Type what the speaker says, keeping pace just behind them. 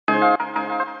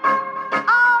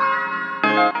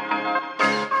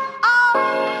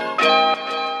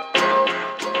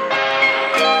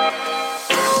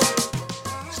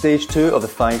Stage 2 of the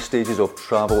 5 stages of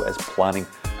travel is planning.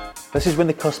 This is when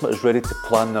the customer is ready to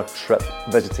plan their trip,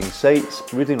 visiting sites,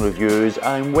 reading reviews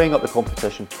and weighing up the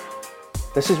competition.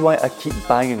 This is why I keep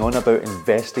banging on about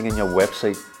investing in your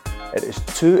website. It is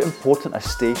too important a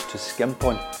stage to skimp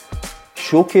on.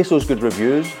 Showcase those good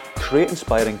reviews, create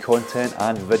inspiring content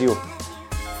and video.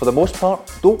 For the most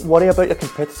part, don't worry about your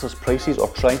competitors' prices or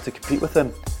trying to compete with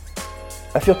them.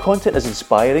 If your content is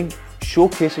inspiring,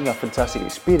 showcasing a fantastic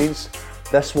experience,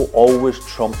 this will always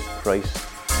trump price.